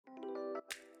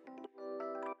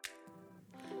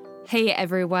Hey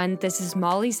everyone, this is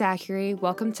Molly Zachary.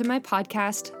 Welcome to my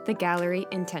podcast, The Gallery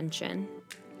Intention.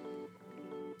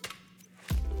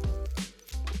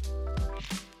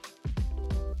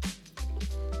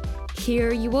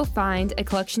 Here you will find a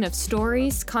collection of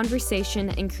stories,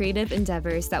 conversation, and creative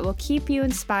endeavors that will keep you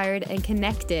inspired and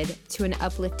connected to an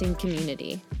uplifting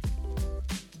community.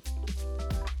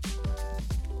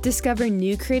 Discover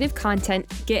new creative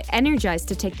content, get energized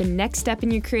to take the next step in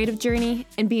your creative journey,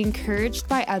 and be encouraged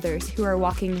by others who are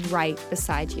walking right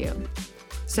beside you.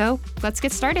 So, let's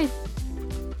get started.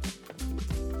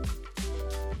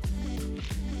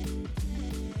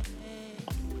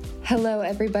 Hello,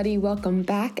 everybody. Welcome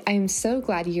back. I'm so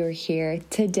glad you're here.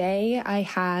 Today, I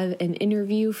have an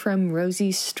interview from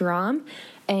Rosie Strahm,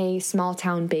 a small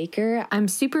town baker. I'm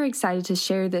super excited to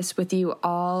share this with you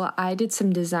all. I did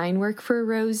some design work for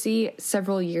Rosie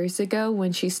several years ago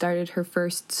when she started her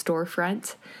first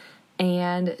storefront,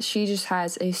 and she just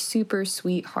has a super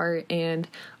sweet heart and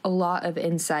a lot of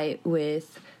insight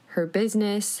with her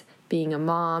business, being a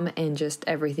mom, and just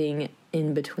everything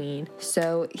in between.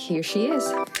 So here she is.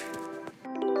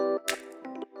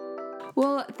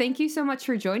 Well, thank you so much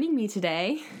for joining me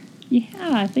today.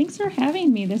 Yeah, thanks for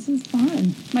having me. This is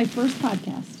fun. My first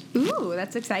podcast. Ooh,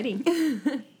 that's exciting.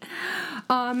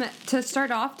 To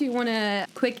start off, do you want to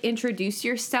quick introduce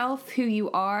yourself, who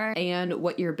you are, and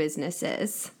what your business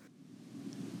is?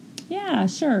 Yeah,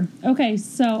 sure. Okay,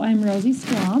 so I'm Rosie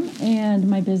Strahm, and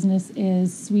my business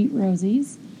is Sweet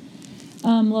Rosies.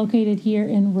 Located here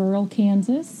in rural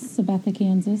Kansas. Sabetha,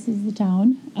 Kansas is the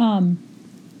town.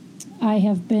 I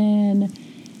have been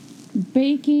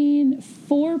baking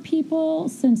for people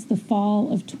since the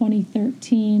fall of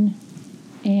 2013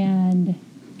 and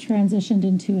transitioned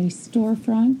into a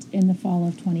storefront in the fall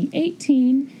of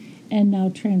 2018 and now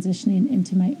transitioning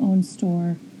into my own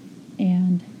store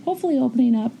and hopefully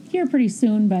opening up here pretty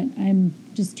soon, but I'm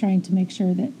just trying to make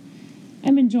sure that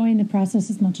I'm enjoying the process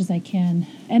as much as I can.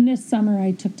 And this summer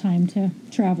I took time to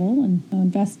travel and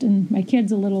invest in my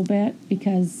kids a little bit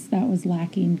because that was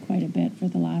lacking quite a bit for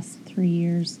the last 3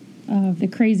 years of the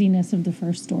craziness of the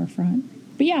first storefront.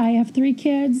 But yeah, I have 3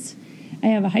 kids. I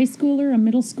have a high schooler, a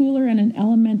middle schooler, and an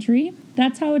elementary.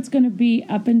 That's how it's going to be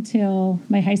up until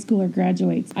my high schooler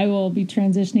graduates. I will be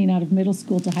transitioning out of middle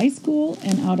school to high school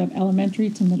and out of elementary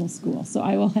to middle school. So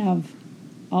I will have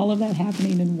all of that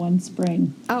happening in one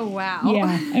spring. Oh, wow. Yeah,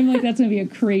 I'm like, that's going to be a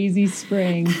crazy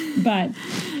spring. But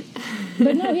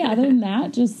no, yeah, other than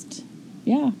that, just,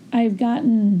 yeah. I've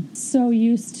gotten so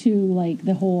used to, like,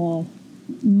 the whole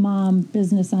mom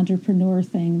business entrepreneur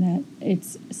thing that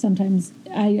it's sometimes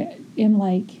I am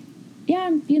like, yeah,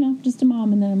 I'm, just a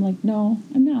mom. And then I'm like, no,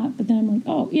 I'm not. But then I'm like,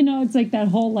 oh, it's like that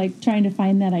whole, like, trying to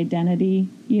find that identity,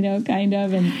 kind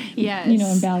of, and, yes.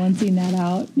 And balancing that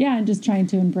out. Yeah, and just trying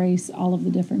to embrace all of the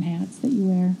different hats that you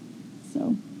wear.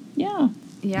 So, yeah.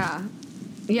 Yeah.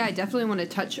 Yeah, I definitely want to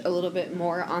touch a little bit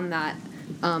more on that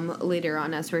later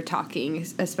on as we're talking,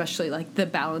 especially, like, the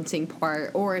balancing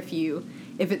part, or if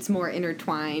it's more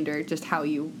intertwined, or just how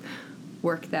you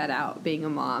work that out, being a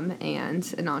mom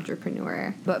and an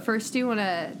entrepreneur. But first, do you want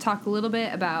to talk a little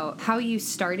bit about how you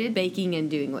started baking and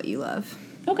doing what you love?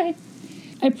 Okay.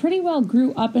 I pretty well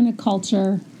grew up in a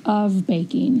culture of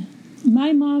baking.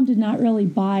 My mom did not really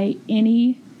buy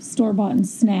any store-bought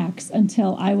snacks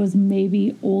until I was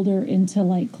maybe older into,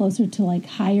 like, closer to, like,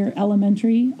 higher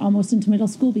elementary, almost into middle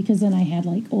school, because then I had,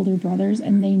 like, older brothers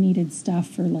and they needed stuff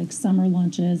for, like, summer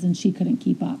lunches and she couldn't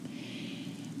keep up.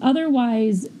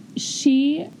 Otherwise,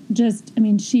 she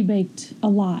baked a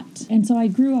lot. And so I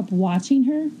grew up watching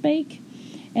her bake.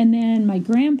 And then my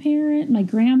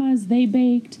grandmas, they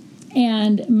baked.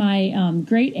 And my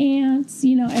great aunts,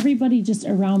 everybody just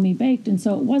around me baked. And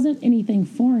so it wasn't anything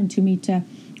foreign to me to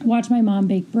watch my mom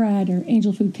bake bread or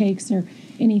angel food cakes or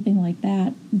anything like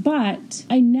that. But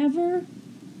I never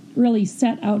really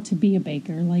set out to be a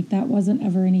baker. Like, that wasn't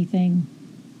ever anything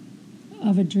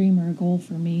of a dream or a goal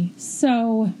for me.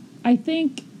 So I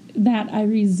think that I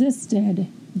resisted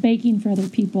baking for other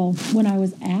people when I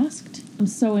was asked.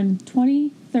 So in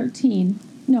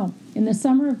in the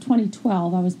summer of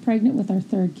 2012, I was pregnant with our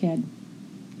 3rd kid.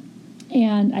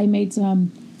 And I made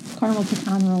some caramel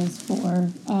pecan rolls for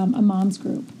a mom's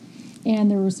group. And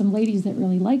there were some ladies that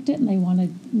really liked it, and they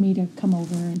wanted me to come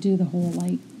over and do the whole,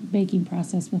 like, baking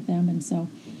process with them. And so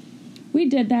we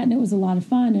did that, and it was a lot of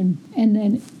fun. And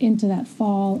then into that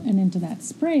fall and into that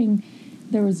spring,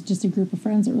 there was just a group of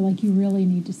friends that were like, you really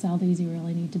need to sell these. You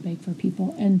really need to bake for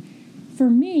people. And for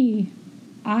me,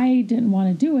 I didn't want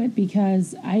to do it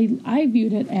because I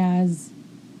viewed it as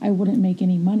I wouldn't make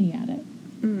any money at it.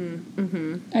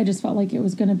 Mm-hmm. I just felt like it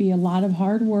was going to be a lot of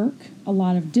hard work, a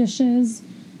lot of dishes,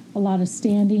 a lot of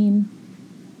standing,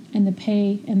 and the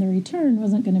pay and the return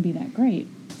wasn't going to be that great.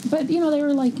 But, they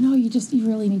were like, no, you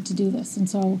really need to do this. And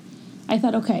so I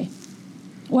thought, okay,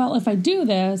 well, if I do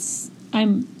this,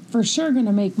 I'm for sure going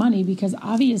to make money, because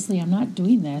obviously I'm not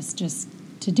doing this just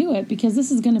to do it, because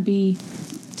this is going to be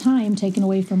time taken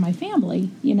away from my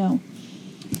family,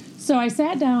 So I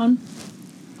sat down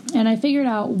and I figured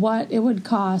out what it would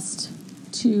cost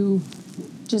to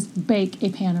just bake a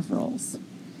pan of rolls,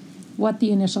 what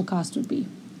the initial cost would be.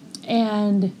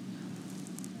 And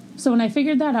so when I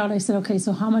figured that out, I said, okay,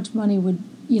 so how much money would,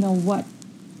 what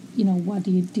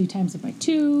do you do times it by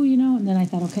 2, And then I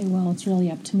thought, okay, well, it's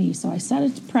really up to me. So I set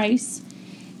a price,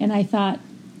 and I thought,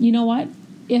 you know what?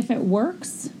 If it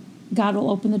works, God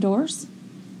will open the doors.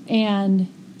 And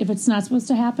if it's not supposed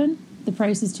to happen, the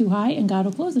price is too high, and God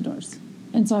will close the doors.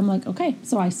 And so I'm like, okay.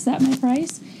 So I set my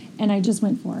price, and I just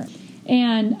went for it.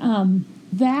 And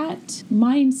that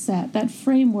mindset, that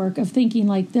framework of thinking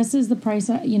like, this is the price,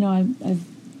 I've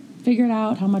figured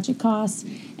out how much it costs,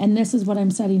 and this is what I'm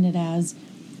setting it as.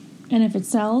 And if it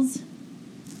sells,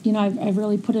 I've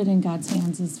really put it in God's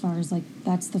hands, as far as like,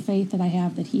 that's the faith that I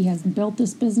have, that He has built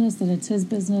this business, that it's His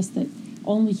business, that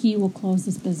only He will close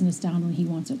this business down when He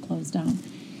wants it closed down.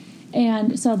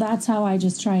 And so that's how I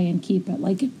just try and keep it.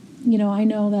 Like, I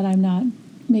know that I'm not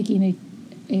making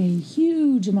a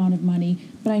huge amount of money,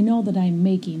 but I know that I'm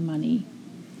making money.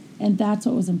 And that's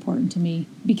what was important to me,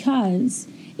 because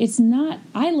it's not,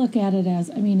 I look at it as,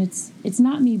 it's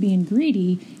not me being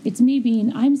greedy. It's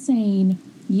me I'm saying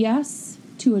yes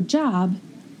to a job,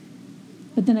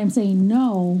 but then I'm saying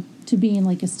no to being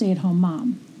like a stay-at-home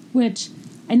mom, which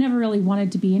I never really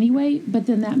wanted to be anyway. But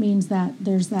then that means that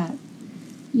there's that,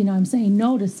 I'm saying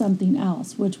no to something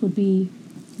else, which would be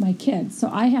my kids. So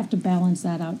I have to balance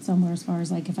that out somewhere, as far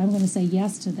as like, if I'm going to say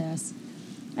yes to this,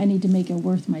 I need to make it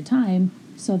worth my time,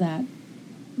 so that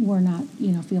we're not,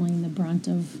 feeling the brunt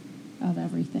of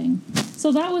everything.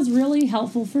 So that was really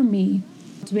helpful for me,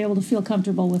 to be able to feel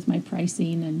comfortable with my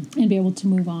pricing and be able to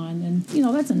move on. And,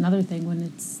 that's another thing when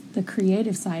it's the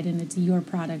creative side and it's your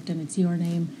product and it's your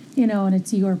name, and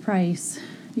it's your price.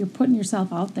 You're putting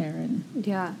yourself out there, and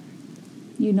yeah,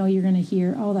 you're going to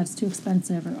hear, oh, that's too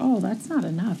expensive, or, oh, that's not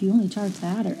enough, you only charge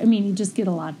that, or, you just get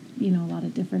a lot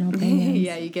of different opinions.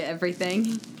 Yeah, you get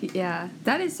everything. Yeah,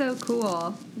 that is so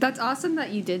cool. That's awesome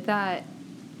that you did that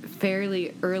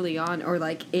fairly early on, or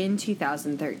like in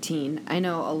 2013. I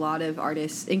know a lot of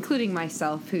artists, including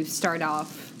myself, who start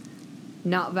off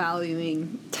not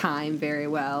valuing time very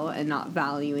well and not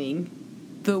valuing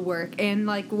the work. And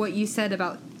like what you said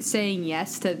about saying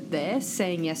yes to this,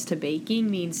 saying yes to baking,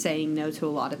 means saying no to a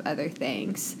lot of other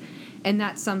things. And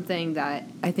that's something that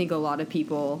I think a lot of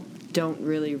people don't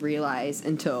really realize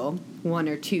until 1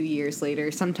 or 2 years later,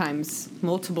 sometimes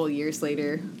multiple years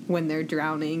later, when they're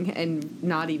drowning and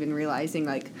not even realizing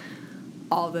like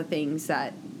all the things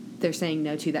that they're saying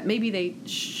no to that maybe they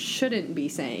shouldn't be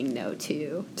saying no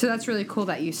to. So that's really cool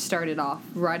that you started off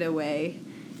right away,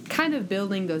 kind of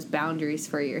building those boundaries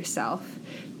for yourself.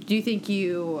 Do you think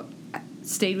you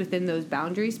stayed within those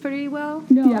boundaries pretty well?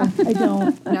 No, yeah. I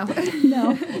don't. No?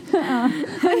 No. I'm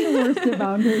the worst at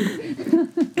boundaries.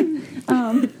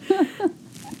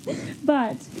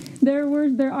 But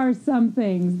there are some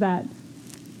things that,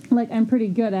 like, I'm pretty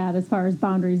good at as far as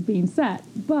boundaries being set.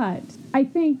 But I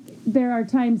think there are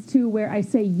times, too, where I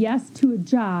say yes to a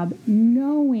job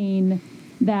knowing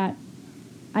that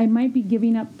I might be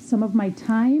giving up some of my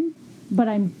time, but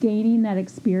I'm gaining that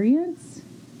experience.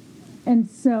 And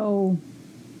so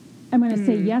I'm going to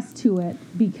say yes to it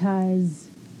because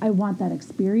I want that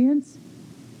experience,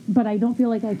 but I don't feel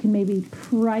like I can maybe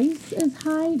price as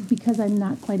high because I'm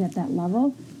not quite at that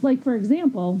level. Like, for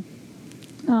example,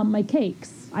 my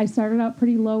cakes. I started out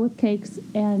pretty low with cakes,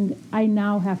 and I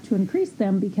now have to increase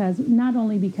them because not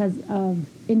only because of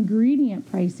ingredient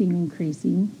pricing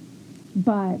increasing,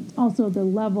 but also the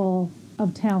level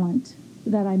of talent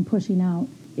that I'm pushing out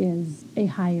is a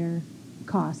higher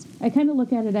cost. I kind of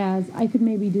look at it as I could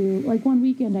maybe do, like one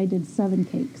weekend I did 7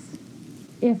 cakes.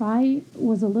 If I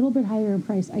was a little bit higher in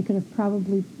price, I could have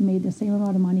probably made the same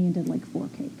amount of money and did like 4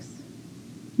 cakes,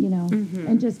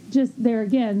 and just there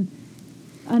again,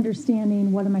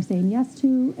 understanding what am I saying yes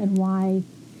to and why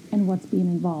and what's being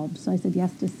involved. So I said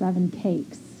yes to 7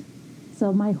 cakes.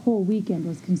 So my whole weekend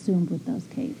was consumed with those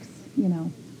cakes,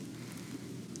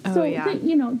 Oh, so, yeah.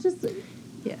 Just...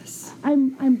 Yes.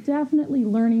 I'm definitely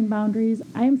learning boundaries.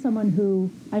 I am someone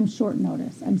who, I'm short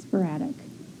notice. I'm sporadic.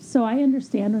 So I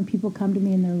understand when people come to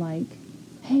me and they're like,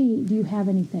 hey, do you have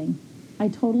anything? I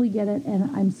totally get it,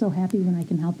 and I'm so happy when I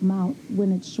can help them out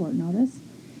when it's short notice.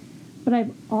 But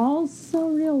I've also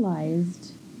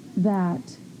realized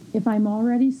that if I'm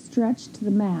already stretched to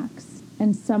the max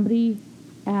and somebody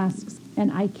asks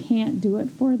and I can't do it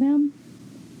for them,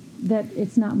 that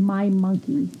it's not my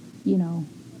monkey, you know.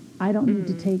 I don't need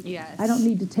to take yes. I don't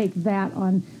need to take that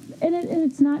on, and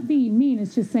it's not being mean.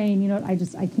 It's just saying, you know, I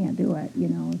can't do it. You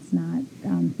know, it's not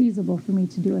feasible for me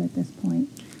to do it at this point.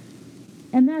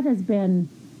 And that has been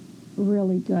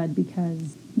really good,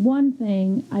 because one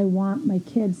thing I want my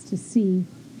kids to see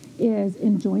is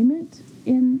enjoyment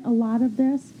in a lot of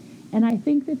this. And I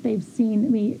think that they've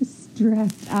seen me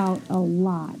stressed out a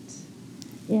lot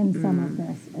in some of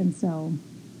this. And so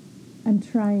I'm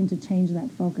trying to change that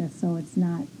focus so it's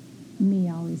not me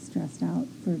always stressed out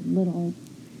for little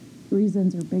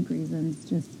reasons or big reasons,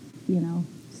 just, you know,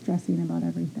 stressing about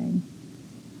everything.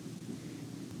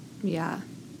 Yeah,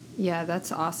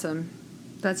 that's awesome.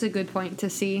 That's a good point to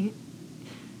see.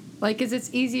 Like, 'cause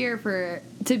it's easier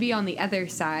to be on the other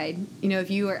side. You know, if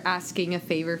you are asking a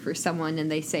favor for someone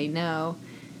and they say no,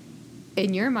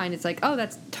 in your mind it's like, oh,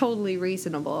 that's totally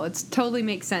reasonable. It totally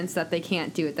makes sense that they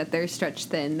can't do it, that they're stretched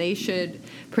thin. They should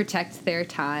protect their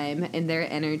time and their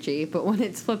energy. But when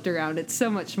it's flipped around, it's so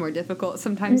much more difficult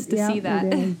sometimes to see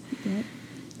that. Yep.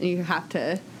 You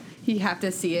have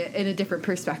to see it in a different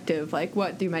perspective. Like,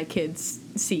 what do my kids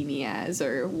see me as,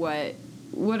 or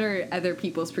what are other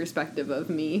people's perspective of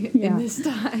me in this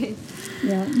time?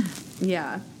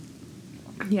 Yeah,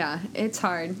 it's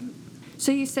hard.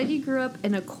 So you said you grew up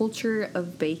in a culture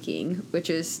of baking, which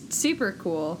is super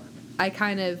cool. I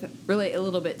kind of relate a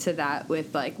little bit to that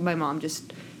with, like, my mom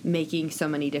just making so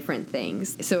many different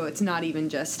things. So it's not even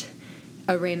just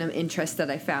a random interest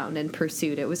that I found and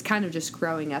pursued. It was kind of just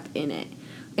growing up in it.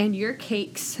 And your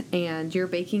cakes and your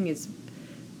baking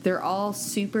they're all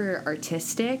super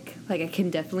artistic. Like, I can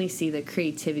definitely see the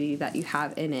creativity that you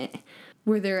have in it.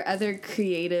 Were there other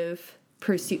creative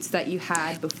pursuits that you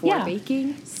had before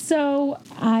baking? So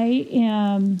I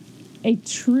am a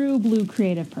true blue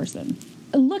creative person.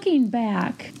 Looking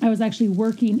back, I was actually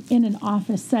working in an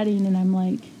office setting, and I'm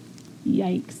like,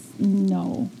 yikes,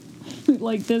 no.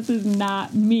 Like, this is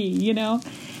not me, you know?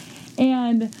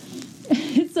 And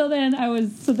so then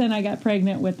I got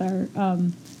pregnant with our,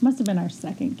 must have been our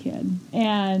second kid,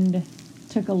 and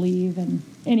took a leave. And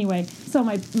anyway, so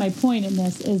my point in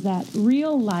this is that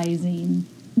realizing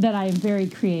that I am very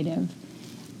creative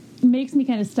makes me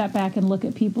kind of step back and look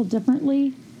at people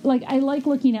differently. Like, I like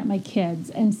looking at my kids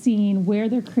and seeing where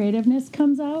their creativeness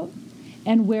comes out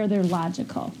and where they're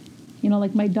logical. You know,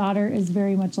 like, my daughter is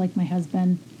very much like my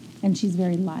husband, and she's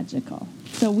very logical.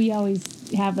 So we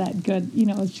always have that good, you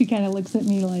know, she kind of looks at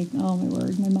me like, oh my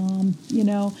word, my mom, you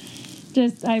know,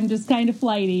 I'm just kind of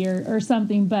flighty or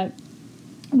something. But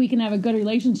we can have a good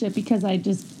relationship because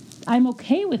I'm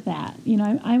okay with that. You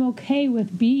know, I'm okay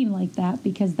with being like that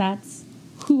because that's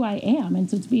who I am. And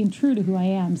so it's being true to who I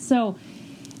am. So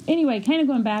anyway, kind of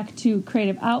going back to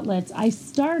creative outlets, I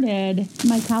started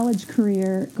my college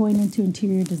career going into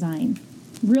interior design.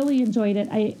 Really enjoyed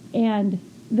it. And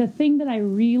the thing that I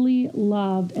really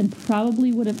loved and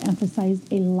probably would have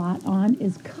emphasized a lot on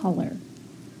is color.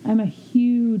 I'm a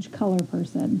huge color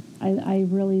person. I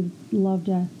really love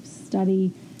to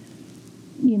study,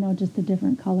 you know, just the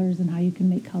different colors and how you can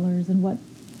make colors and what,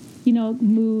 you know,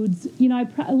 moods. You know,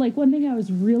 like, one thing I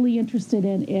was really interested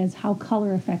in is how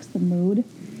color affects the mood.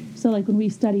 So, like, when we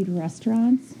studied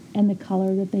restaurants and the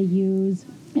color that they use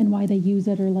and why they use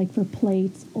it, or like for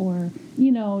plates, or,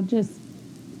 you know, just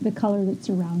the color that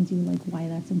surrounds you, like why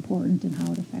that's important and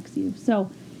how it affects you.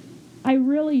 So I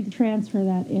really transfer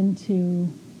that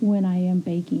into when I am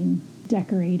baking,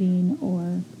 decorating,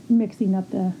 or mixing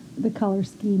up the color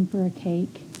scheme for a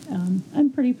cake.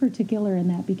 I'm pretty particular in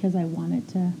that because I want it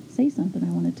to say something.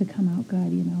 I want it to come out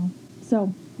good, you know.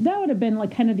 So that would have been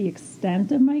like kind of the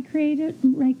extent of my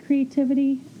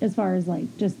creativity as far as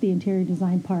like just the interior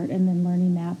design part and then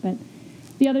learning that. But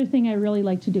the other thing I really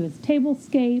like to do is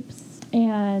tablescapes.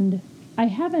 And I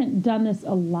haven't done this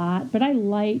a lot, but I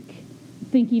like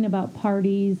thinking about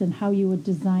parties and how you would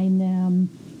design them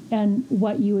and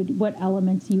what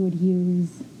elements you would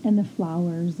use and the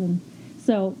flowers. And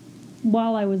so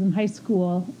while I was in high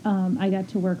school, I got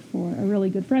to work for a really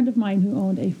good friend of mine who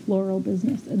owned a floral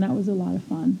business, and that was a lot of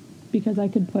fun because I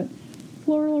could put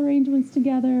floral arrangements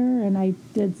together, and I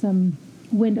did some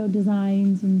window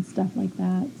designs and stuff like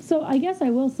that. So I guess I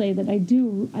will say that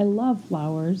I love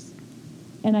flowers,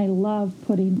 and I love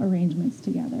putting arrangements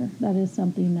together. That is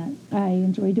something that I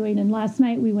enjoy doing. And last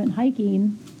night we went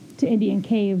hiking to Indian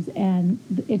Caves, and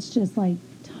it's just like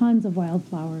tons of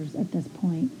wildflowers at this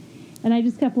point. And I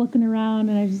just kept looking around,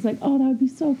 and I was just like, oh, that would be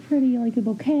so pretty, like a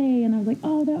bouquet. And I was like,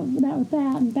 oh, that with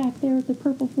that, and back there with the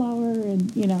purple flower.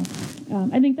 And,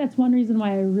 I think that's one reason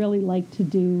why I really like to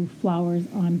do flowers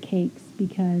on cakes,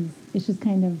 because it's just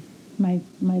kind of my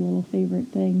little favorite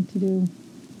thing to do.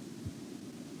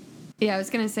 Yeah, I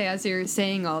was going to say, as you're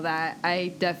saying all that,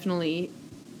 I definitely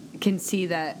can see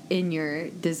that in your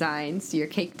designs, your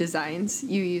cake designs,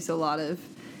 you use a lot of,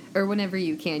 or whenever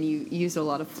you can, you use a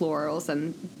lot of florals,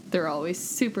 and they're always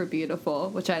super beautiful,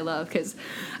 which I love because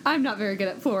I'm not very good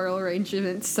at floral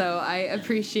arrangements, so I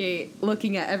appreciate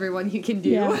looking at everyone who can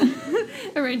do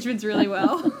arrangements really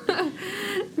well.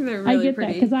 They're really I get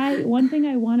pretty. that, because one thing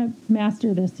I want to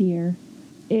master this year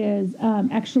is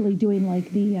actually doing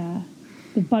like the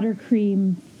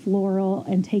buttercream floral,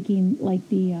 and taking like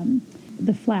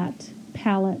the flat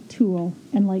palette tool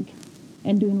and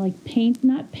doing like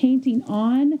not painting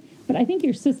on, but I think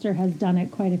your sister has done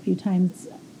it quite a few times.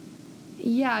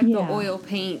 Yeah, the oil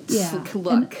paint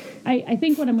look. And I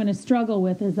think what I'm going to struggle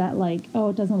with is that, like, oh,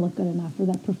 it doesn't look good enough, or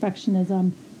that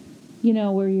perfectionism,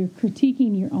 where you're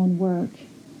critiquing your own work,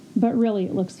 but really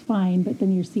it looks fine, but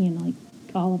then you're seeing like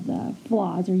all of the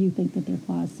flaws, or you think that they're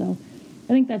flaws. So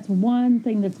I think that's one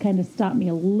thing that's kind of stopped me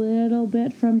a little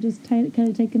bit from just kind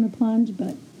of taking the plunge.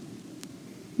 But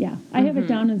yeah, I have it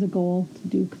down as a goal to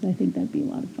do, because I think that'd be a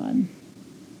lot of fun.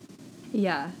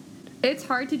 Yeah. It's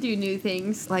hard to do new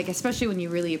things, like, especially when you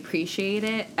really appreciate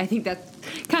it. I think that's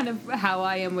kind of how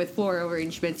I am with floral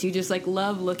arrangements. You just, like,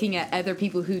 love looking at other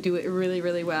people who do it really,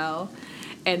 really well.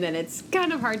 And then it's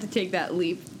kind of hard to take that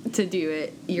leap to do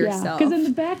it yourself. Yeah, because in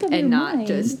the back of your mind... And not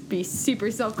just be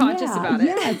super self-conscious about it.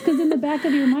 Yeah, because in the back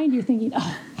of your mind, you're thinking,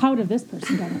 oh, how did this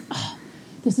person do it? Oh,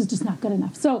 this is just not good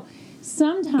enough. So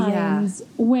sometimes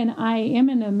when I am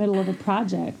in the middle of a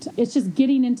project, it's just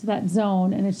getting into that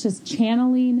zone, and it's just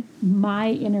channeling my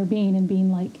inner being and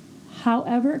being like,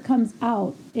 however it comes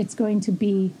out, it's going to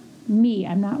be me.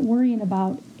 I'm not worrying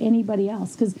about anybody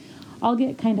else, because I'll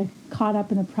get kind of caught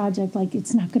up in a project like,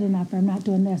 it's not good enough, or I'm not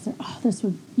doing this, or oh, this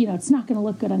would, it's not going to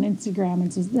look good on Instagram.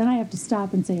 And so then I have to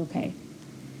stop and say, okay,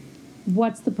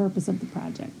 what's the purpose of the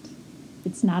project?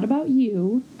 It's not about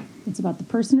you. It's about the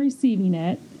person receiving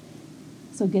it.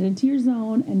 So get into your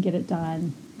zone and get it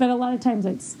done. But a lot of times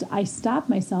I stop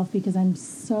myself because I'm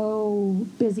so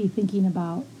busy thinking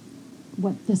about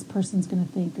what this person's going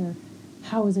to think, or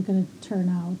how is it going to turn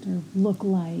out or look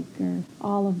like, or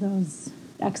all of those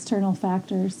external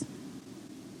factors.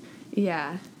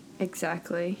 Yeah,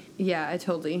 exactly. Yeah, I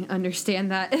totally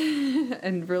understand that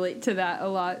and relate to that a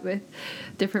lot with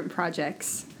different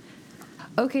projects.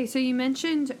 Okay, so you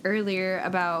mentioned earlier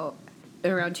about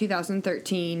around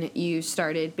 2013 you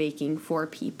started baking for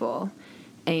people,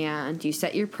 and you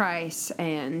set your price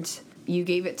and you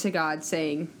gave it to God,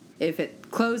 saying if it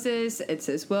closes, it's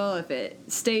His will. If it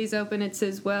stays open, it's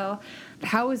His will.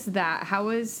 How was that?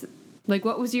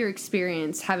 What was your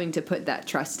experience having to put that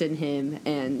trust in Him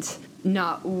and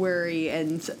not worry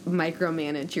and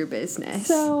micromanage your business?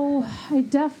 So I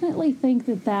definitely think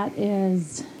that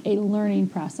is a learning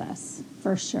process,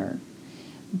 for sure.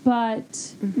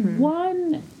 But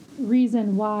one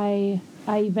reason why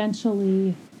I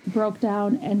eventually broke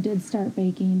down and did start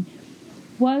baking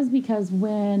was because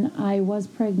when I was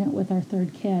pregnant with our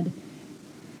third kid,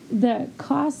 the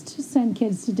cost to send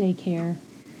kids to daycare,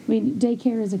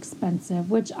 daycare is expensive,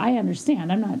 which I understand.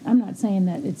 I'm not saying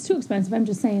that it's too expensive. I'm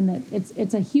just saying that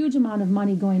it's a huge amount of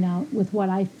money going out with what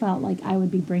I felt like I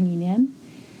would be bringing in.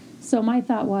 So my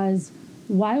thought was,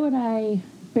 why would I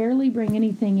barely bring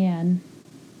anything in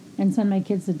and send my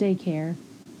kids to daycare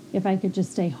if I could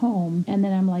just stay home? And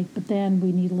then I'm like, but then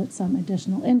we need some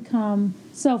additional income.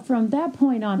 So from that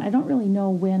point on, I don't really know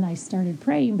when I started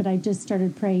praying, but I just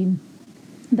started praying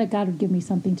that God would give me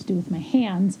something to do with my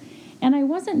hands. And I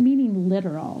wasn't meaning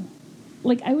literal.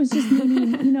 Like, I was just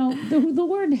meaning, the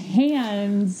word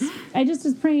hands. I just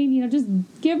was praying, just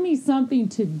give me something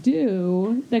to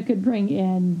do that could bring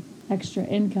in extra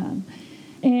income.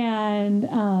 And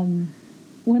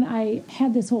when I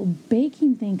had this whole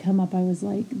baking thing come up, I was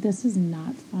like, this is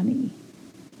not funny.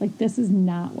 Like, this is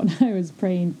not what I was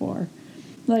praying for.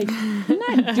 Like, I'm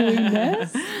not doing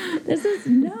this. This is,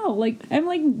 no. Like, I'm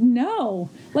like, no.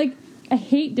 Like, I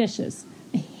hate dishes.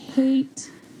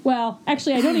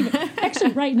 Actually,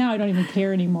 right now I don't even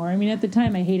care anymore. I mean, at the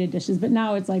time I hated dishes, but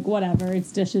now it's like, whatever, it's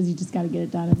dishes, you just got to get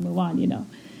it done and move on,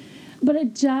 But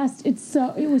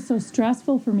it was so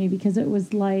stressful for me, because it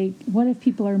was like, what if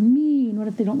people are mean? What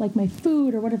if they don't like my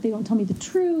food? Or what if they don't tell me the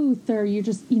truth? Or you're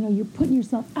just, you're putting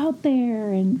yourself out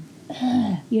there, and,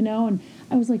 and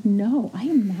I was like, no, I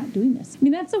am not doing this. I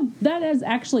mean, that is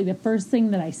actually the first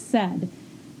thing that I said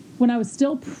when I was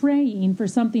still praying for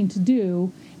something to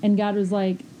do, and God was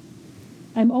like,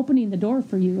 I'm opening the door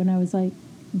for you. And I was like,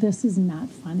 this is not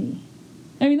funny.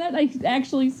 I mean, that I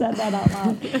actually said that out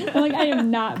loud. I'm like, I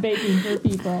am not baking for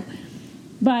people.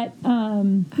 But,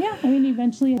 yeah, I mean,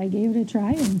 eventually I gave it a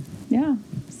try, and yeah.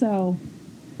 So,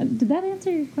 did that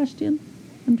answer your question?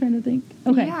 I'm trying to think.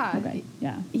 Okay. Yeah. Okay.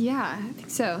 Yeah. Yeah, I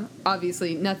think so.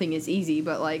 Obviously, nothing is easy,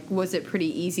 but, like, was it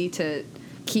pretty easy to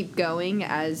keep going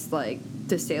as, like,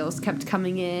 the sales kept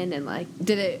coming in? And, like,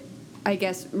 did it, I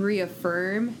guess,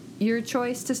 reaffirm your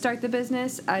choice to start the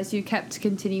business as you kept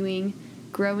continuing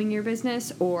growing your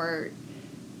business? Or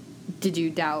did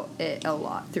you doubt it a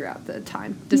lot throughout the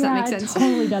time? Does that make sense? It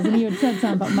totally does. And you had said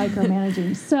something about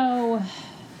micromanaging. So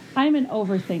I'm an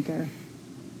overthinker.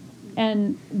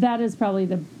 And that is probably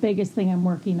the biggest thing I'm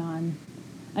working on.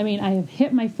 I mean, I have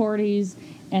hit my 40s,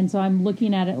 and so I'm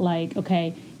looking at it like,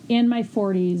 okay, in my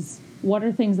 40s, what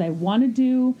are things I want to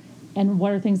do, and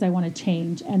what are things I want to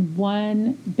change? And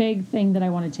one big thing that I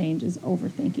want to change is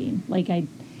overthinking. Like I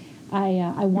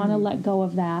want to let go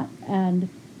of that, and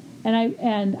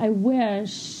I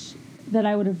wish that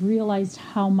I would have realized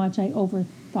how much I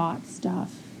overthought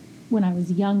stuff when I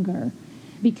was younger.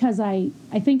 Because I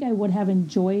think I would have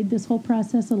enjoyed this whole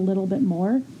process a little bit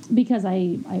more, because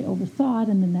I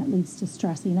overthought, and then that leads to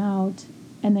stressing out,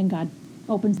 and then God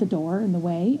opens the door in the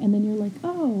way, and then you're like,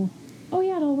 oh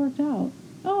yeah, it all worked out.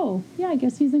 Oh yeah, I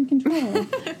guess He's in control,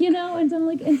 And so I'm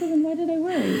like, and so then why did I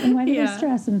worry, and why did I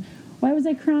stress, and why was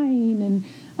I crying, and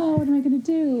what am I going to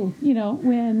do?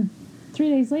 When 3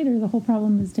 days later the whole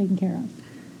problem is taken care of.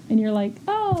 And you're like,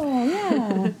 oh,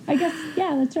 yeah, I guess,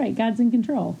 yeah, that's right. God's in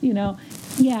control,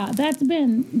 Yeah, that's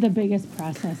been the biggest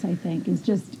process, I think, is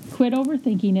just quit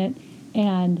overthinking it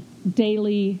and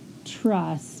daily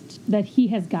trust that He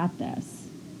has got this.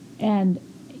 And,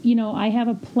 I have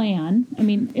a plan. I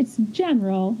mean, it's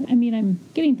general. I mean, I'm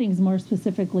getting things more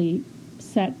specifically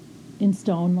set in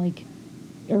stone, like,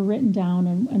 or written down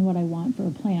and what I want for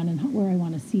a plan and where I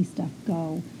want to see stuff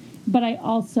go. But I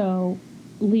also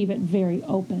leave it very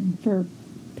open for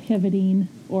pivoting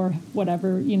or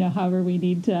whatever, however we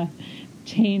need to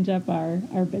change up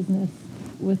our business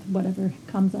with whatever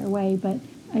comes our way. But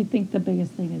I think the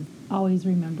biggest thing is always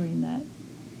remembering that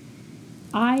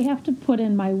I have to put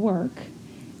in my work,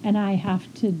 and I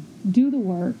have to do the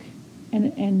work,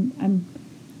 and I'm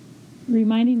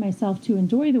reminding myself to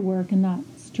enjoy the work and not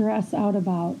stress out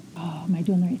about, am I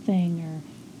doing the right thing, or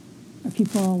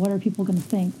what are people going to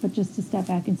think? But just to step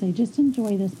back and say, just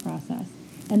enjoy this process,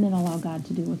 and then allow God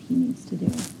to do what He needs to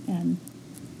do. And,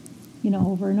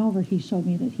 over and over, He showed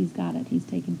me that He's got it. He's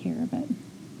taken care of it.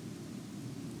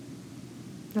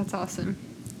 That's awesome.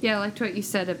 Yeah, I liked what you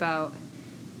said about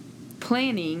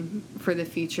planning for the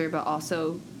future, but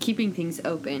also keeping things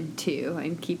open, too,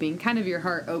 and keeping kind of your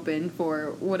heart open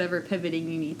for whatever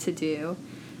pivoting you need to do.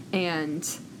 And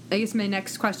I guess my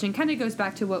next question kind of goes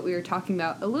back to what we were talking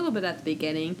about a little bit at the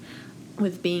beginning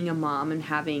with being a mom and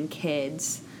having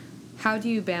kids. How do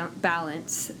you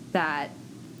balance that,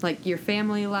 like your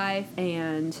family life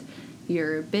and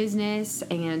your business,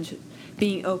 and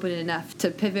being open enough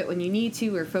to pivot when you need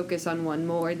to, or focus on one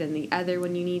more than the other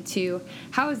when you need to?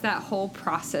 How has that whole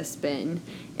process been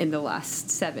in the last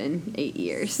 7-8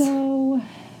 years? So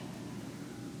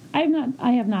I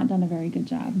have not done a very good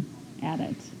job at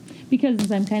it,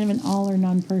 because I'm kind of an all or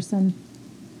none person.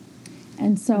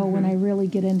 And so when I really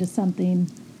get into something,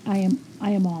 I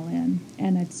am all in,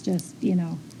 and it's just,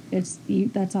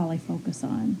 that's all I focus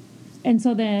on. And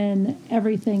so then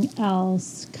everything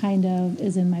else kind of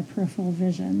is in my peripheral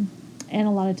vision. And a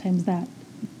lot of times that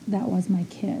was my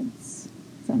kids.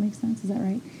 Does that make sense? Is that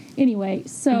right? Anyway,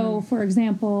 so for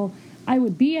example, I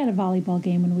would be at a volleyball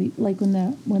game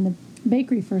when the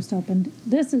bakery first opened.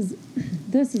 This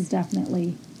is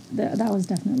definitely, that was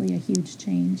definitely a huge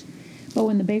change. But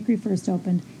when the bakery first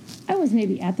opened, I was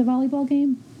maybe at the volleyball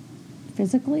game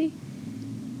physically,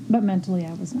 but mentally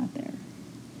I was not there.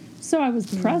 So I was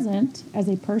present as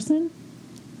a person,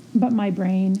 but my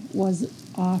brain was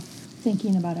off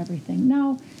thinking about everything.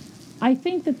 Now, I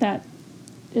think that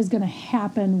is going to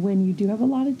happen when you do have a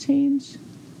lot of change.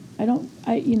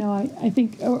 I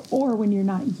think, or when you're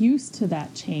not used to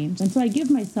that change. And so I give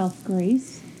myself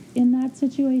grace in that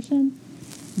situation.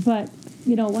 But,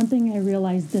 one thing I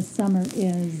realized this summer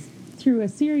is through a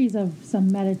series of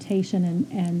some meditation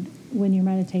and when you're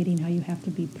meditating, how you have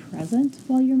to be present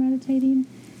while you're meditating,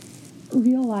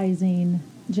 realizing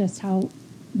just how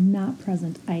not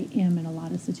present I am in a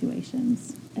lot of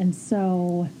situations. And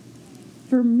so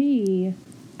for me,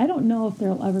 I don't know if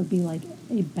there'll ever be like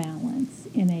a balance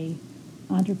in a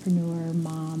entrepreneur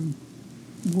mom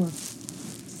work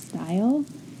style.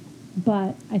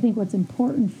 But I think what's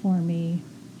important for me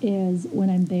is when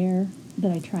I'm there,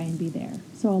 that I try and be there.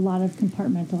 So a lot of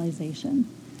compartmentalization.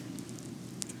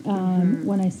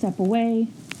 When I step away,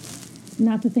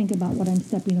 not to think about what I'm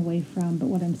stepping away from, but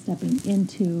what I'm stepping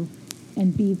into,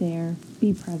 and be there,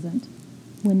 be present.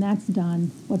 When that's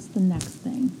done, what's the next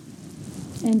thing?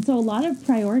 And so a lot of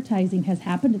prioritizing has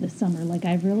happened this summer. Like,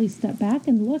 I've really stepped back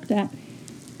and looked at,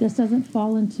 this doesn't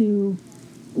fall into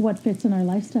what fits in our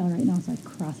lifestyle right now, so I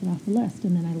cross it off the list.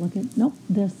 And then I look at, nope,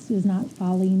 this is not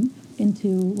falling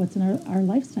into what's in our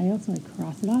lifestyle, so I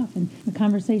cross it off. And the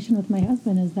conversation with my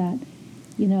husband is that,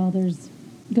 there's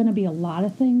going to be a lot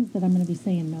of things that I'm going to be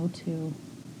saying no to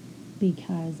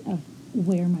because of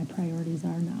where my priorities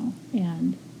are now.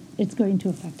 And it's going to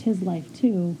affect his life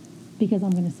too, because I'm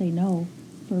going to say no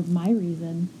for my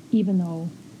reason, even though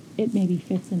it maybe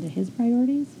fits into his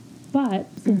priorities. But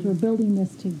since we're building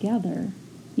this together,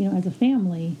 as a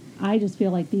family, I just feel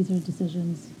like these are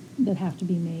decisions that have to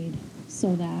be made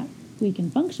so that we can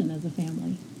function as a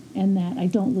family, and that I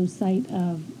don't lose sight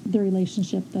of the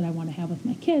relationship that I want to have with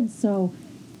my kids. So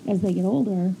as they get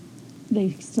older,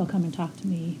 they still come and talk to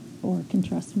me or can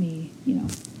trust me,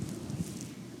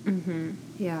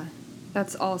 Yeah,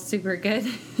 that's all super good.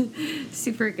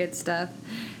 Super good stuff.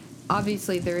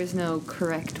 Obviously, there is no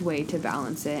correct way to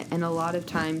balance it, and a lot of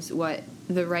times what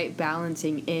the right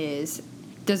balancing is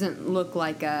doesn't look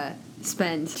like a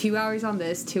spend 2 hours on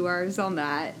this, 2 hours on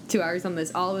that, 2 hours on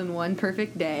this, all in one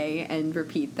perfect day, and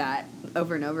repeat that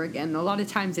over and over again. A lot of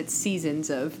times it's seasons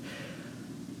of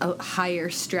a higher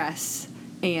stress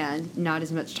and not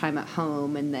as much time at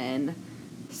home, and then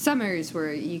summers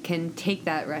where you can take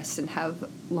that rest and have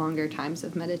longer times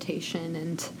of meditation.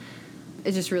 And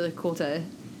it's just really cool to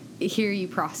hear you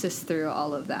process through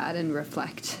all of that and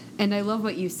reflect. And I love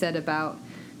what you said about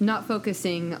not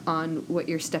focusing on what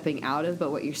you're stepping out of,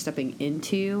 but what you're stepping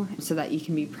into, so that you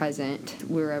can be present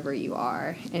wherever you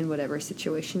are in whatever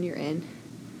situation you're in.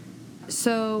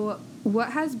 So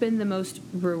what has been the most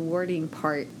rewarding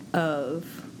part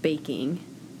of baking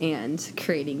and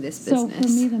creating this business? So for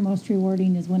me, the most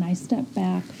rewarding is when I step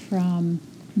back from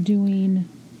doing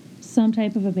some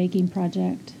type of a baking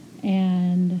project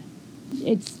and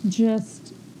it's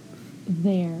just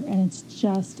there and it's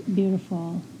just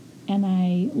beautiful. And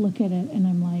I look at it and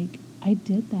I'm like, I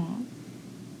did that.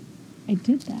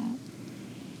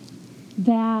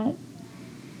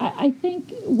 I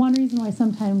think one reason why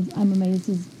sometimes I'm amazed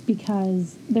is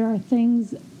because there are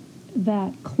things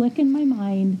that click in my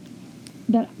mind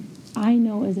that I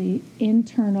know is a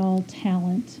internal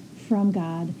talent from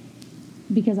God,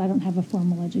 because I don't have a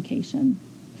formal education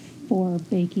for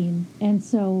baking. And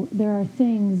so there are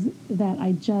things that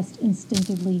I just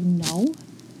instinctively know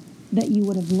that you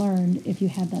would have learned if you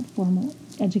had that formal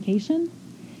education,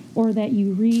 or that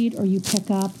you read or you pick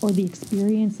up, or the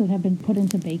experience that have been put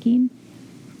into baking.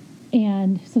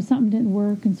 And so something didn't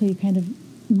work, and so you kind of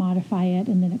modify it,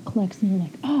 and then it clicks, and you're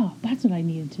like, oh, that's what I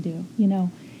needed to do.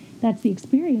 That's the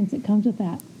experience that comes with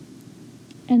that.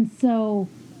 And so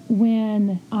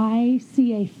when I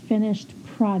see a finished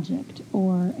project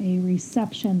or a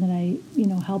reception that I,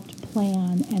 helped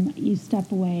plan, and you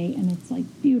step away and it's like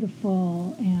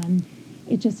beautiful and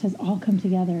it just has all come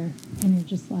together, and you're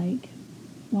just like,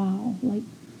 wow, like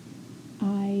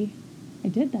I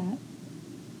did that.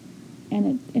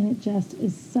 And it just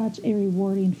is such a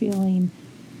rewarding feeling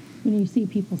when you see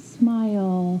people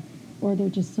smile, or they're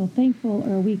just so thankful,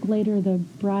 or a week later the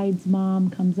bride's mom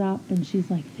comes up and she's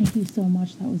like, thank you so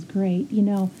much, that was great.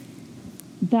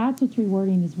 That's what's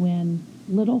rewarding, is when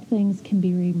little things can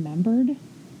be remembered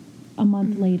a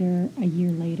month later, a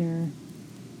year later,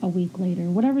 a week later,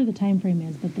 whatever the time frame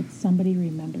is, but that somebody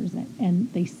remembers it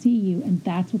and they see you and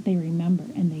that's what they remember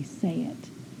and they say it.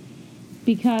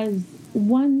 Because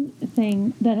one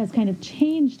thing that has kind of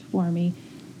changed for me,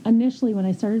 initially when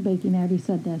I started baking, I already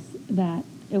said this, that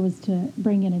it was to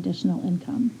bring in additional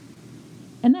income.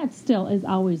 And that still is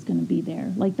always going to be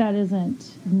there. Like, that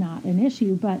isn't not an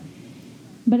issue, but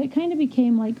it kind of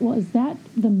became like, well, is that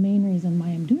the main reason why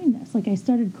I'm doing this? Like, I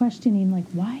started questioning, like,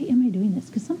 why am I doing this?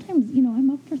 Because sometimes, I'm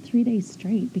up for 3 days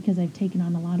straight because I've taken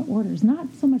on a lot of orders. Not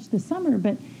so much this summer,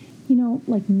 but,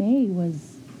 like May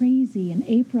was crazy and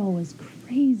April was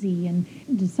crazy and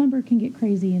December can get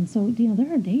crazy. And so,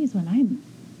 there are days when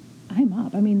I'm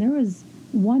up. I mean, there was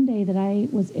one day that I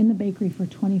was in the bakery for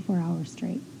 24 hours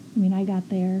straight. I mean, I got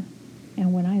there,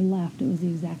 and when I left, it was the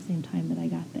exact same time that I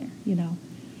got there,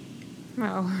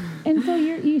 Wow. And so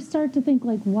you start to think,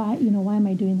 like, why am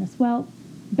I doing this? Well,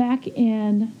 back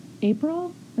in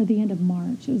April or the end of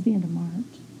March, it was the end of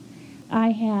March,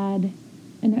 I had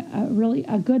and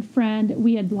a good friend.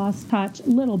 We had lost touch a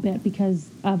little bit because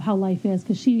of how life is,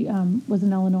 because she was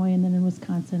in Illinois and then in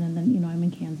Wisconsin, and then, I'm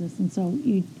in Kansas, and so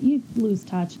you lose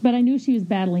touch. But I knew she was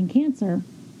battling cancer,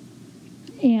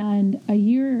 and a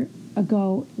year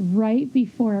ago, right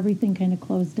before everything kind of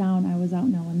closed down, I was out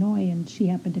in Illinois, and she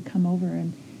happened to come over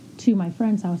and to my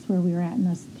friend's house where we were at, and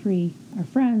us three are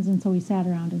friends, and so we sat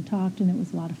around and talked, and it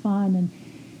was a lot of fun.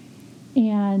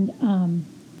 And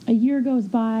a year goes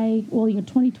by,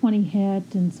 2020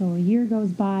 hit, and so a year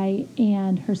goes by,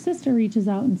 and her sister reaches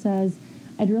out and says,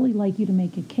 I'd really like you to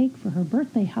make a cake for her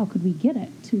birthday. How could we get it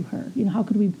to her? How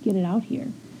could we get it out here?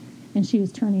 And she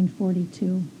was turning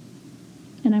 42.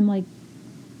 And I'm like,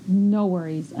 no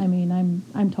worries. I mean,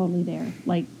 I'm totally there.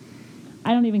 Like,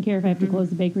 I don't even care if I have to close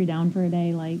the bakery down for a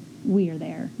day. Like, we are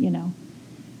there,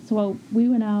 So we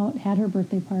went out, had her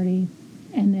birthday party,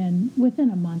 and then within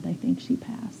a month, I think she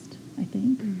passed. I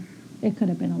think it could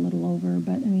have been a little over,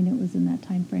 but I mean, it was in that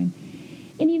time frame.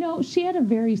 And she had a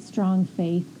very strong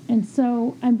faith, and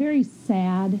so I'm very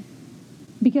sad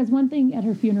because one thing at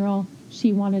her funeral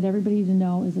she wanted everybody to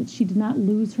know is that she did not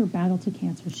lose her battle to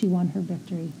cancer. She won her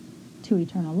victory to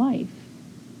eternal life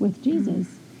with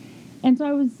Jesus. And so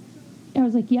I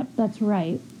was like, yep, that's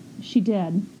right. She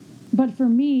did. But for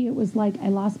me, it was like I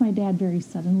lost my dad very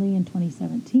suddenly in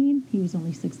 2017. He was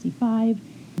only 65.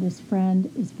 This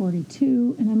friend is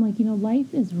 42. And I'm like,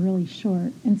 life is really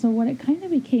short. And so what it kind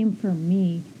of became for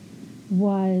me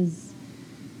was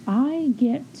I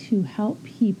get to help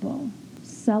people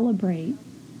celebrate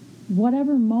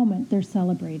whatever moment they're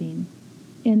celebrating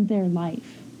in their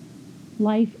life.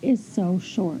 Life is so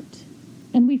short.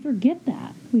 And we forget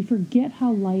that. We forget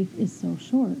how life is so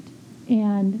short.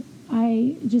 And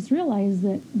I just realized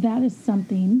that is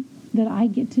something that I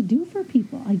get to do for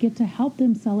people. I get to help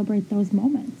them celebrate those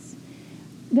moments.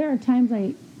 There are times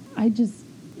I just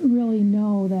really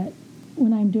know that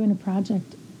when I'm doing a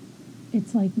project,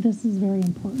 it's like, this is very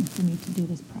important for me to do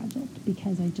this project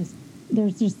because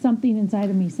there's just something inside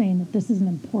of me saying that this is an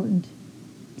important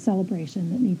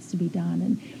celebration that needs to be done.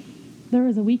 And there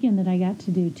was a weekend that I got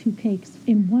to do 2 cakes.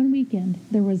 In one weekend,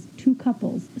 there was 2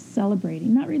 couples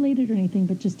celebrating, not related or anything,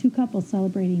 but just 2 couples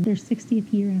celebrating their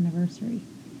 60th year anniversary.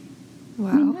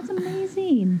 Wow. I mean, that's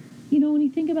amazing. When you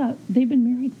think about, they've been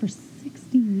married for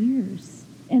 60 years.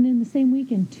 And in the same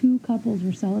weekend, 2 couples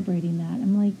were celebrating that.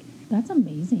 I'm like, that's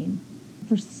amazing.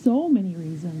 For so many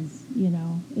reasons,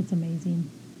 it's amazing.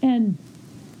 And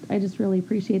I just really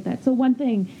appreciate that. So one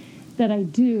thing that I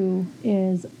do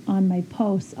is on my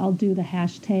posts, I'll do the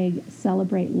hashtag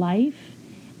celebrate life.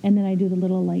 And then I do the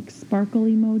little sparkle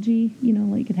emoji,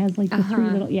 it has the 3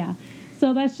 little,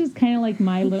 So that's just kind of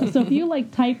my little, so if you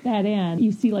type that in,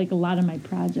 you see a lot of my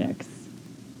projects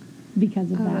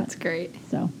because of that. That's great.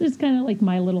 So it's kind of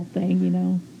my little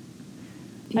thing,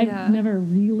 Yeah. I've never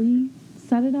really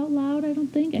said it out loud, I don't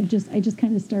think. I just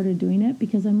kind of started doing it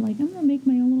because I'm like, I'm going to make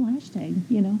my own little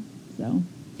hashtag, so.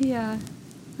 Yeah,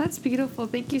 that's beautiful.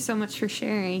 Thank you so much for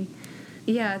sharing.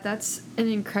 Yeah, that's an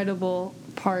incredible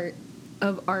part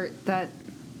of art that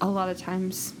a lot of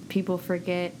times people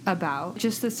forget about.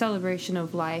 Just the celebration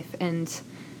of life and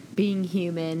being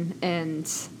human, and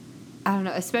I don't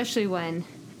know, especially when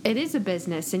it is a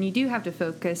business and you do have to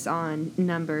focus on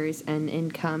numbers and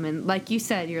income. And like you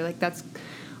said, you're like, that's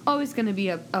always going to be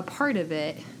a part of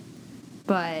it.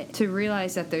 But to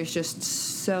realize that there's just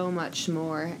so much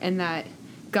more, and that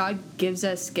God gives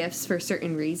us gifts for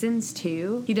certain reasons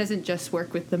too. He doesn't just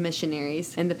work with the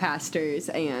missionaries and the pastors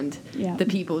and the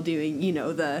people doing,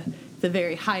 the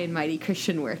very high and mighty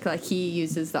Christian work. He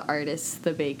uses the artists,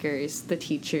 the bakers, the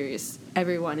teachers,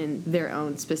 everyone in their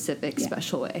own specific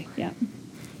special way. Yeah.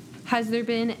 Has there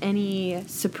been any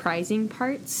surprising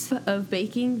parts of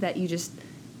baking that you just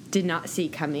did not see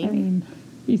coming? I mean,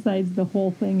 besides the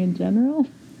whole thing in general.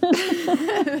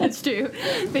 That's true.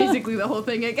 Basically the whole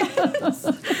thing, I guess.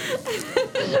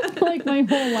 My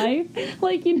whole life.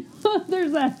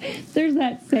 There's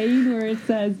that saying where it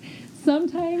says,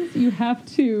 sometimes you have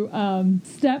to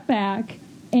step back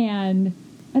and,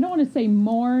 I don't want to say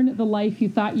mourn the life you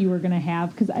thought you were going to have,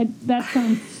 because that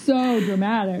sounds so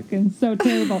dramatic and so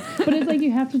terrible. But it's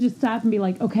you have to just stop and be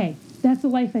like, okay, that's the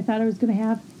life I thought I was going to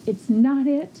have. It's not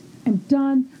it. I'm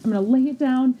done. I'm going to lay it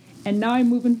down. And now I'm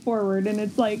moving forward. And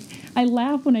it's I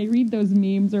laugh when I read those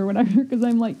memes or whatever, because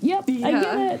I'm like, yep, I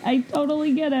get it. I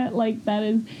totally get it.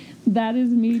 That is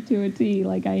me to a T.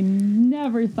 I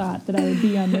never thought that I would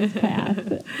be on this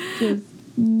path. Just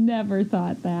never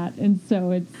thought that. And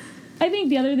so I think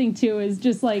the other thing too is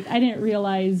just I didn't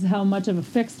realize how much of a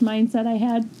fixed mindset I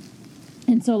had.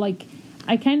 And so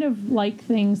I kind of like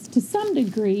things to some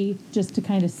degree just to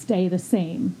kind of stay the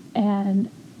same. And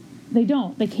they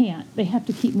don't. They can't. They have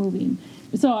to keep moving.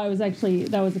 So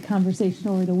that was a conversation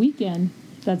over the weekend.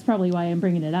 That's probably why I'm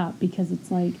bringing it up, because it's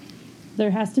like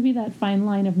there has to be that fine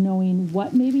line of knowing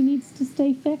what maybe needs to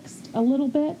stay fixed a little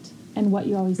bit and what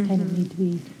you always kind of need to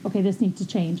be, okay, this needs to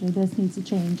change or this needs to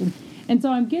change. And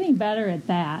so I'm getting better at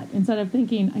that instead of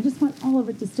thinking, I just want all of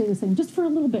it to stay the same just for a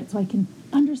little bit so I can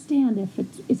understand if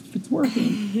it's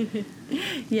working.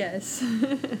 Yes.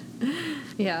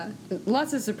 Yeah.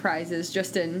 Lots of surprises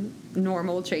just in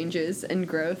normal changes and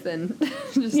growth and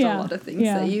just a lot of things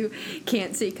that you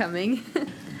can't see coming.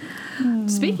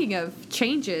 Speaking of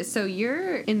changes, so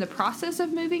you're in the process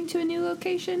of moving to a new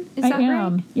location? Is that right? I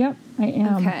am. Yep, I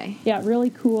am. Okay. Yeah, really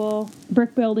cool.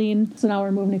 Brick building. So now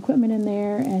we're moving equipment in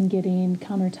there and getting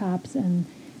countertops and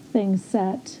things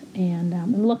set. And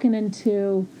I'm looking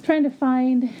into trying to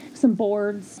find some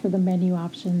boards for the menu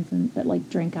options and like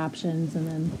drink options and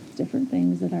then different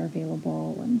things that are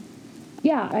available. And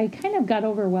yeah, I kind of got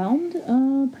overwhelmed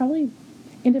probably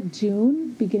end of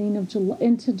June, beginning of July,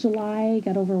 into July,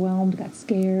 got overwhelmed, got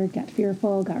scared, got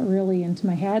fearful, got really into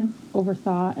my head,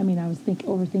 overthought. I mean, I was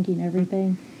overthinking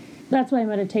everything. That's why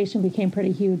meditation became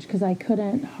pretty huge, because I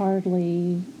couldn't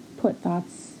hardly put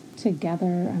thoughts together.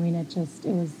 I mean, it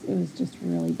was just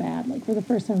really bad. Like for the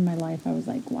first time in my life, I was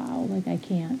like, wow, like I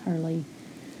can't hardly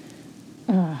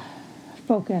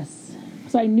focus.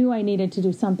 So I knew I needed to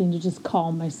do something to just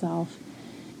calm myself.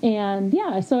 And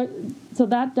yeah, so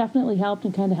that definitely helped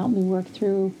and kind of helped me work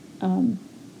through. And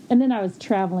then I was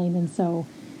traveling, and so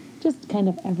just kind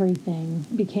of everything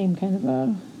became kind of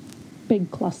a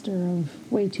big cluster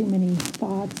of way too many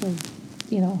thoughts of,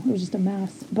 it was just a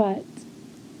mess. But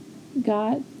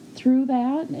got through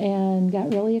that and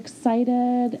got really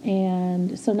excited.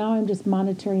 And so now I'm just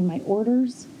monitoring my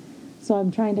orders. So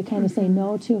I'm trying to kind of say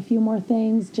no to a few more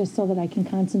things just so that I can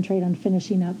concentrate on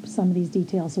finishing up some of these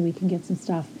details so we can get some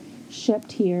stuff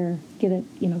shipped here, get it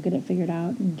figured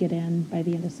out and get in by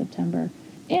the end of September.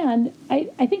 And I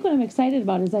think what I'm excited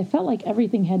about is I felt like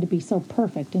everything had to be so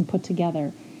perfect and put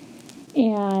together.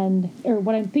 Or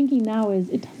what I'm thinking now is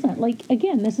it doesn't. Like,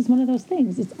 again, this is one of those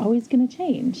things. It's always going to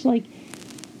change. Like,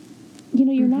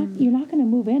 you're not going to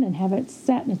move in and have it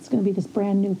set and it's going to be this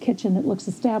brand new kitchen that looks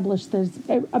established. There's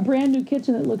a brand new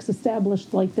kitchen that looks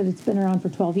established like that it's been around for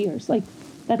 12 years. Like,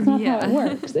 that's not how it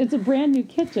works. It's a brand new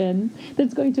kitchen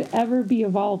that's going to ever be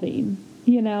evolving,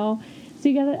 So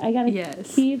I gotta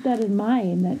keep that in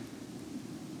mind, that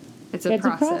it's a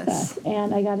process.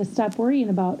 And I gotta stop worrying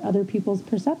about other people's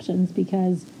perceptions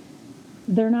because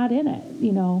they're not in it,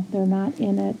 they're not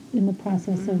in it in the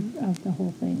process of the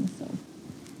whole thing. So.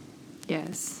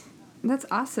 Yes. That's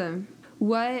awesome.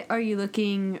 What are you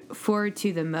looking forward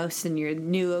to the most in your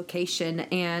new location?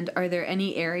 And are there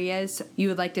any areas you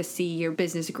would like to see your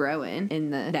business grow in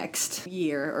the next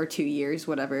year or 2 years,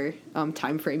 whatever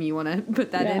time frame you want to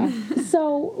put that in?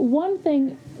 So one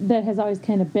thing that has always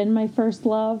kind of been my first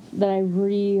love that I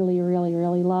really, really,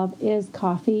 really love is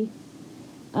coffee.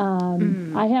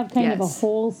 I have kind of a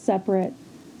whole separate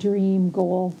dream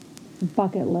goal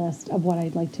bucket list of what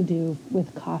I'd like to do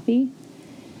with coffee.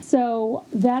 So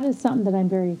that is something that I'm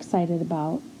very excited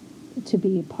about to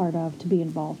be a part of, to be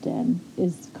involved in,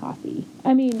 is coffee.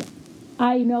 I mean,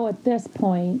 I know at this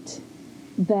point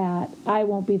that I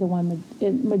won't be the one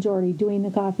majority doing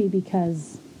the coffee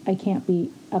because I can't be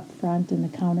up front in the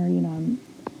counter. I'm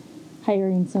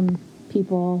hiring some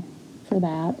people for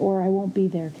that, or I won't be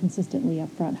there consistently up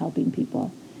front helping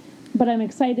people. But I'm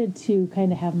excited to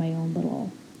kind of have my own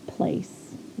little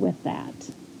place with that.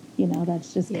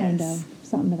 That's just kind of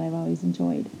something that I've always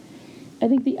enjoyed. I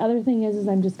think the other thing is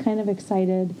I'm just kind of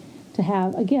excited to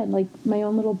have, again, like my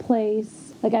own little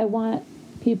place. Like I want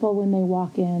people when they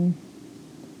walk in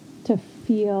to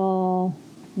feel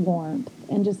warmth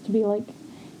and just to be like,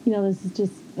 this is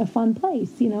just a fun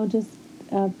place, just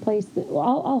a place that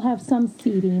I'll have some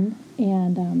seating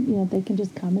and, they can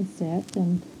just come and sit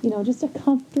and, just a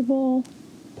comfortable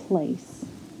place.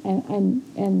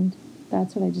 And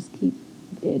that's what I just keep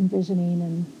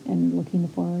envisioning and looking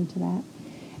forward to that.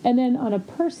 And then on a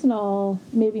personal,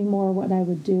 maybe more what I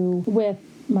would do with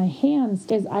my hands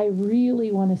is I really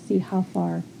want to see how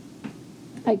far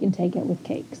I can take it with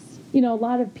cakes. A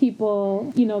lot of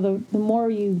people, the more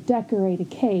you decorate a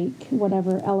cake,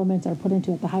 whatever elements are put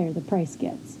into it, the higher the price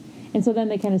gets. And so then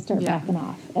they kind of start backing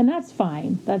off. And that's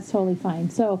fine. That's totally fine.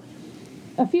 So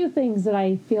a few things that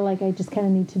I feel like I just kind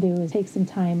of need to do is take some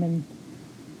time and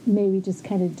maybe just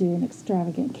kind of do an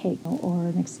extravagant cake or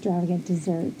an extravagant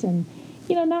dessert and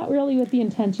not really with the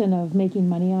intention of making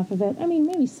money off of it. I mean,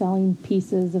 maybe selling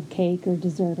pieces of cake or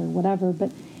dessert or whatever,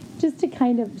 but just to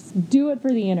kind of do it for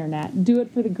the internet, do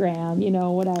it for the gram,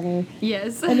 whatever.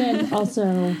 Yes. And then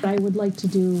also, I would like to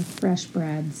do fresh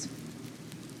breads.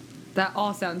 That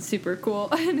all sounds super cool,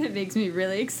 and it makes me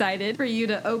really excited for you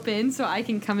to open so I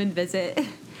can come and visit.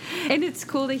 And it's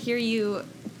cool to hear you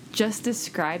just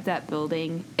describe that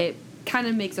building. It kind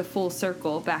of makes a full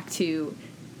circle back to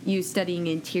you studying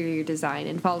interior design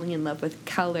and falling in love with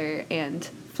color and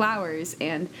flowers,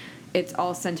 and it's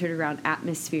all centered around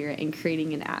atmosphere and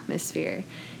creating an atmosphere.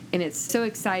 And it's so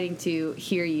exciting to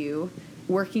hear you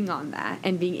working on that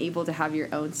and being able to have your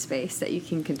own space that you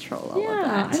can control all of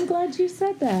that. Yeah, I'm glad you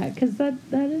said that, because that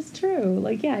is true.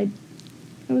 Like, yeah,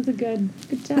 that was a good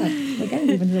job. Like, I didn't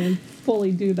even really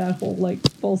fully do that whole,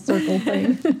 full circle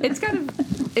thing.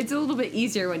 It's a little bit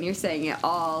easier when you're saying it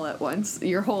all at once,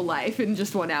 your whole life in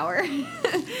just 1 hour,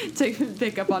 to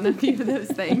pick up on a few of those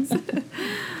things.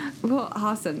 Well,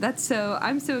 awesome.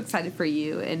 I'm so excited for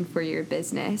you and for your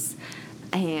business.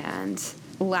 And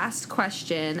last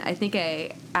question, I think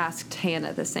I asked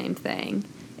Hannah the same thing.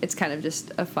 It's kind of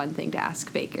just a fun thing to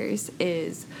ask bakers,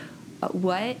 is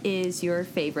what is your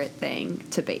favorite thing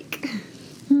to bake?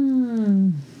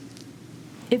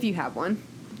 If you have one.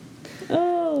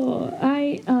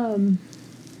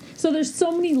 So there's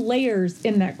so many layers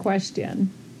in that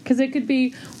question. Because it could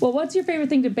be, well, what's your favorite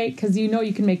thing to bake because you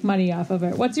can make money off of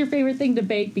it? What's your favorite thing to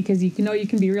bake because you can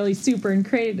be really super and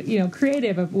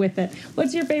creative with it?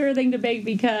 What's your favorite thing to bake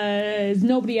because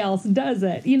nobody else does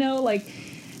it?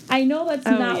 I know that's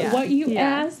not what you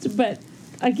asked, but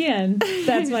again,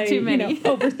 that's my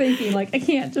overthinking. I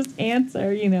can't just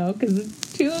answer,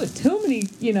 because it's too many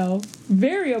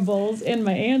variables in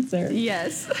my answer.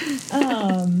 Yes.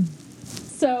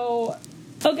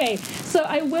 So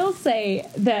I will say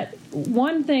that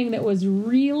one thing that was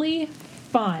really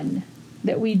fun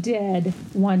that we did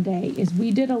one day is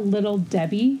we did a Little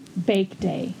Debbie bake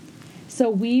day. So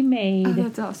we made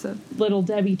that's awesome. Little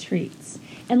Debbie treats.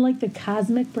 And the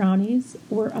cosmic brownies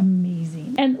were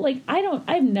amazing. And I've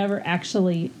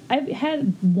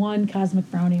had one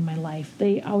cosmic brownie in my life.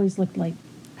 They always looked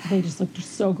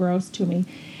so gross to me.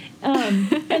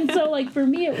 And so for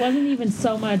me, it wasn't even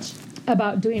so much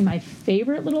about doing my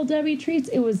favorite Little Debbie treats.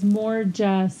 It was more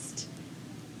just,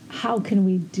 how can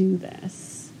we do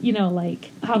this?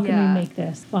 How can we make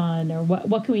this fun, or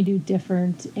what can we do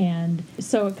different? And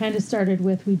so it kind of started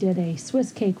with, we did a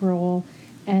Swiss cake roll,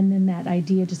 and then that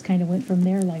idea just kind of went from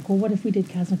there. Well, what if we did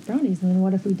cosmic brownies? And then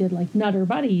what if we did Nutter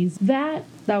Buddies? That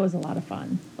was a lot of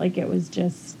fun. It was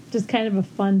just kind of a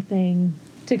fun thing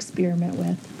to experiment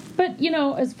with. But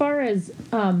as far as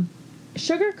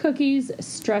sugar cookies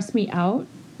stress me out,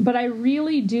 but I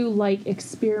really do like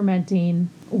experimenting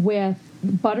with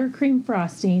buttercream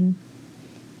frosting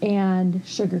and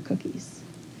sugar cookies,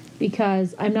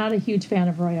 because I'm not a huge fan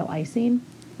of royal icing.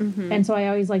 Mm-hmm. And so I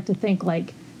always like to think,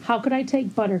 how could I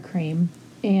take buttercream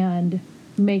and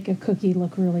make a cookie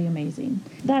look really amazing?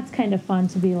 That's kind of fun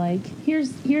to be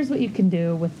here's what you can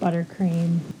do with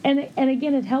buttercream. And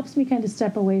again, it helps me kind of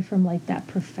step away from that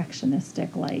perfectionistic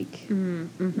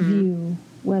view,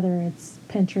 whether it's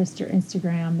Pinterest or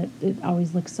Instagram, that it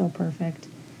always looks so perfect,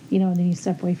 and then you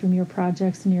step away from your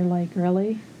projects and you're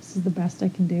really, this is the best I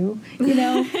can do, but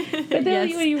then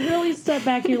yes. when you really step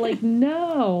back, you're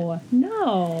no,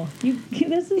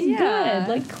 this is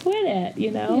good, quit it,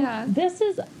 Yeah. This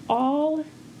is all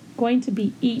going to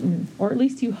be eaten, or at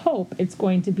least you hope it's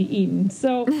going to be eaten.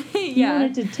 So you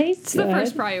want it to taste it's good. The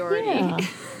first priority. Yeah.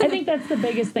 I think that's the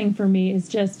biggest thing for me, is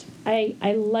just I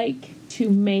like to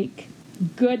make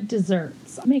good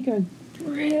desserts. Make a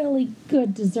really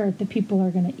good dessert that people are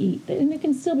going to eat. And it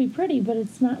can still be pretty, but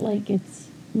it's not it's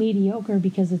mediocre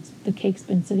because the cake's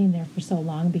been sitting there for so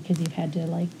long, because you've had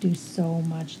to do so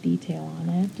much detail on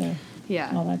it, or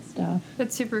all that stuff.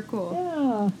 That's super cool.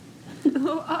 Yeah.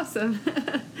 Oh, awesome.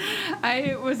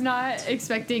 I was not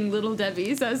expecting Little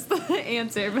Debbie's as the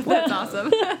answer, but that's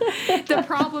awesome.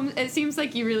 It seems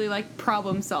like you really like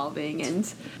problem solving and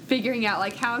figuring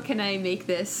out, how can I make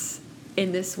this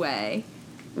in this way,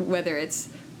 whether it's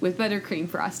with buttercream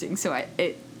frosting so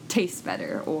it tastes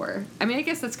better, or, I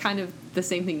guess that's kind of the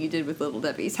same thing you did with Little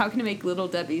Debbie's. How can I make Little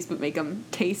Debbie's but make them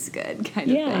taste good,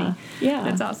 kind of thing? Yeah.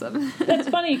 That's awesome. That's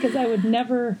funny, because I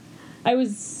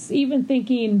was even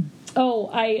thinking,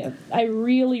 I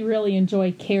really, really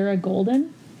enjoy Kara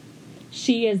Golden.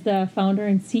 She is the founder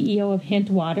and CEO of Hint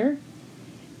Water.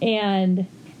 And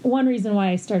one reason why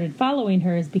I started following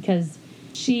her is because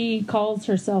she calls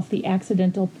herself the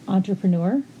accidental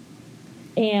entrepreneur.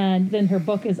 And then her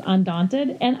book is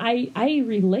Undaunted. And I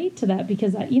relate to that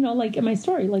because, like in my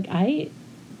story, like I,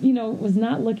 was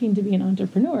not looking to be an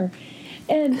entrepreneur.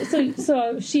 And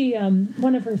so she,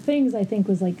 one of her things I think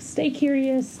was like, stay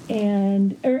curious.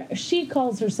 Or she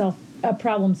calls herself a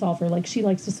problem solver. Like she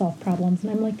likes to solve problems.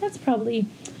 And I'm like, that's probably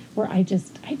where I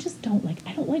don't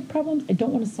like problems. I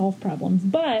don't want to solve problems.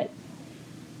 But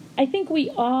I think we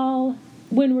all,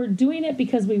 when we're doing it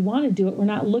because we want to do it, we're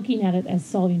not looking at it as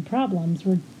solving problems.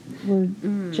 We're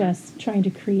just trying to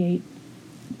create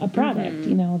a product,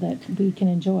 that we can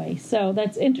enjoy. So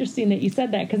that's interesting that you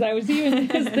said that, because I was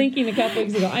thinking a couple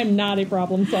weeks ago, I'm not a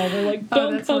problem solver. Like,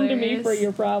 don't come to me for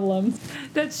your problems.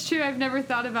 That's true. I've never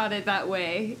thought about it that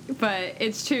way, but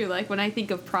it's true. Like, when I think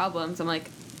of problems, I'm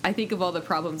like, I think of all the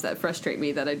problems that frustrate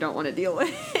me that I don't want to deal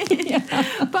with.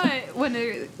 But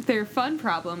when they're fun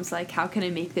problems, like how can I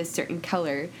make this certain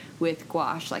color with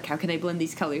gouache? Like how can I blend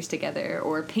these colors together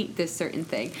or paint this certain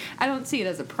thing? I don't see it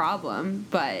as a problem,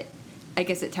 but I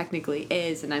guess it technically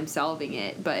is, and I'm solving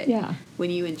it. But when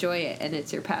you enjoy it and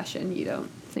it's your passion, you don't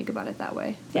think about it that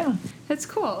way. Yeah. That's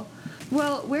cool.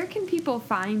 Well, where can people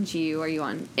find you? Are you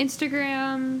on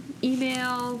Instagram,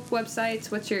 email,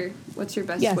 websites? What's your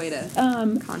best way to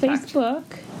contact? Facebook,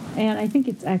 and I think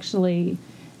it's actually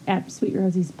at Sweet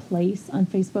Rosie's Place on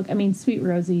Facebook. I mean, Sweet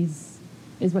Rosie's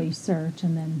is what you search,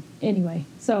 and then anyway,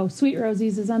 so Sweet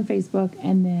Rosie's is on Facebook,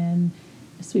 and then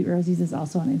Sweet Rosie's is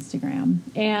also on Instagram.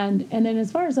 And then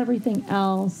as far as everything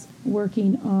else,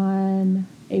 working on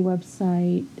a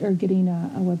website or getting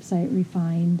a website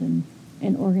refined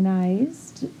and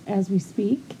organized as we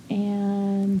speak.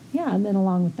 And and then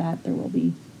along with that, there will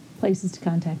be places to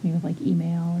contact me with like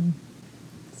email and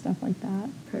stuff like that.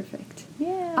 Perfect.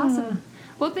 Yeah. Awesome.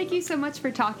 Well, thank you so much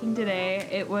for talking today.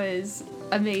 It was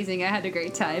amazing. I had a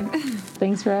great time.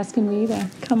 Thanks for asking me to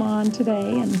come on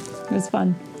today, and it was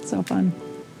fun. So fun.